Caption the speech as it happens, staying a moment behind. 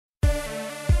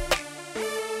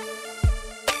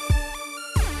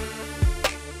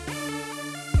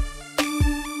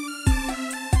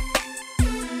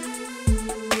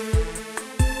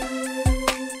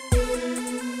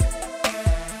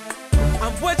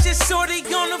Watch it, shorty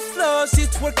on the floor, she's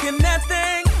twerking that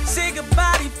thing. Shake her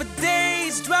body for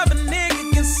days, drive a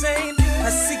nigga insane.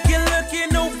 I see you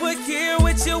looking over here,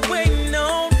 what you waiting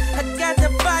on? I got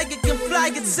that fire, can fly,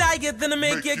 it's higher than I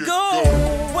make it go.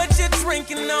 What you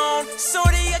drinking on?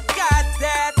 Shorty, I got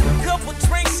that. Couple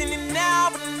drinks in it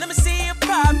now, but let me see you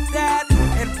pop that.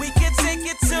 And we can take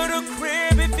it to the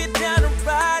crib if you're down to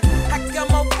ride. I got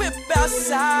my whip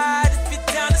outside if you're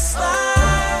down to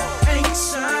slide. Ain't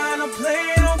tryna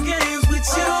play no games with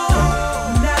you.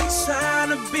 Not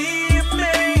tryna be a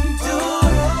main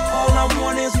dude. All I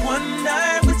want is one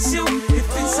night with you. If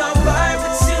it's alright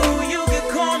with you, you can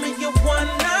call me your one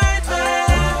night man.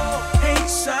 Ain't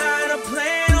tryna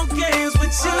play no games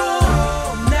with you.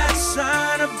 Not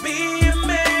tryna be a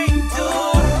main dude.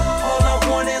 All I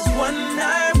want is one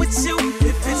night with you.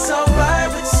 If it's alright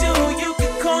with you, you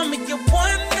can call me your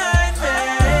one night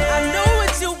man. I know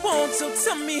what you want, so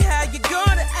tell me how you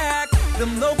gonna act.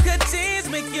 Them local teens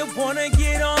make you wanna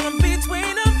get on in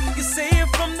between them. You say it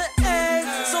from the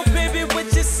A, so baby, what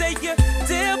you say you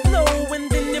dip low and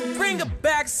then you bring it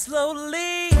back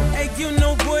slowly. Hey, you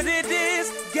know what it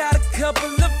is. Got a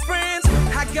couple of friends,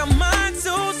 I got mine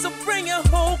too, so bring your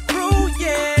whole crew,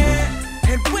 yeah.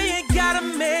 And we ain't gotta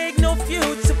make no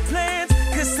future plans,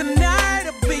 cause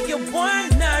tonight'll be your one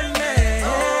night man.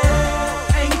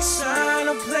 Ain't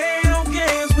tryna play no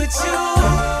games with you.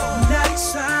 Not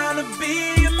tryna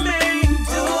be a main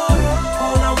dude.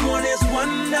 All I want is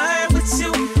one night with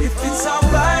you. If it's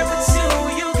alright with you,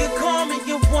 you can call me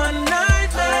your one night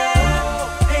man.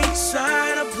 Ain't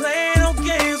tryna play no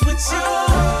games with you.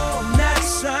 Not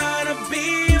tryna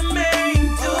be a main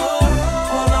dude.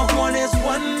 All I want is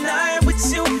one night with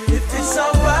you. If it's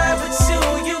alright with you,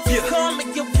 you can call me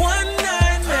your one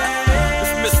night man.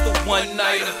 It's Mr. One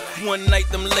Nighter. One night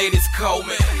them ladies call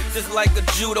me, just like a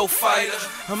judo fighter.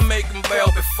 I'm making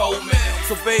bail before me,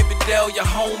 so baby, tell your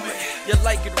homie you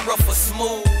like it rough or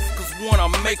smooth. Cause when I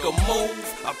make a move,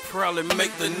 I probably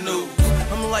make the news.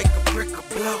 I'm like a brick of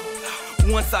blow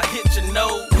once I hit your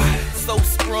nose. So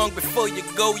sprung before you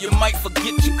go, you might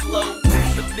forget your clothes.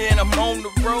 But then I'm on the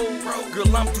road,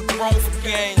 girl, I'm too grown for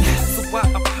games. So I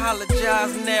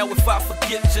apologize now if I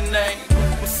forget your name.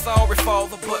 I'm sorry,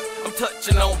 father, but I'm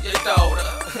touching on your daughter.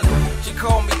 She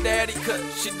called me daddy cause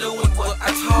she doing what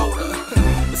I told her.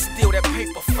 But still that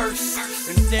paper first,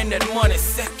 and then that money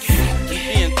second, and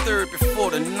then third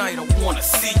before the night I wanna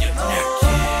see you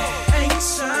naked. Ain't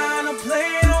tryna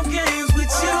play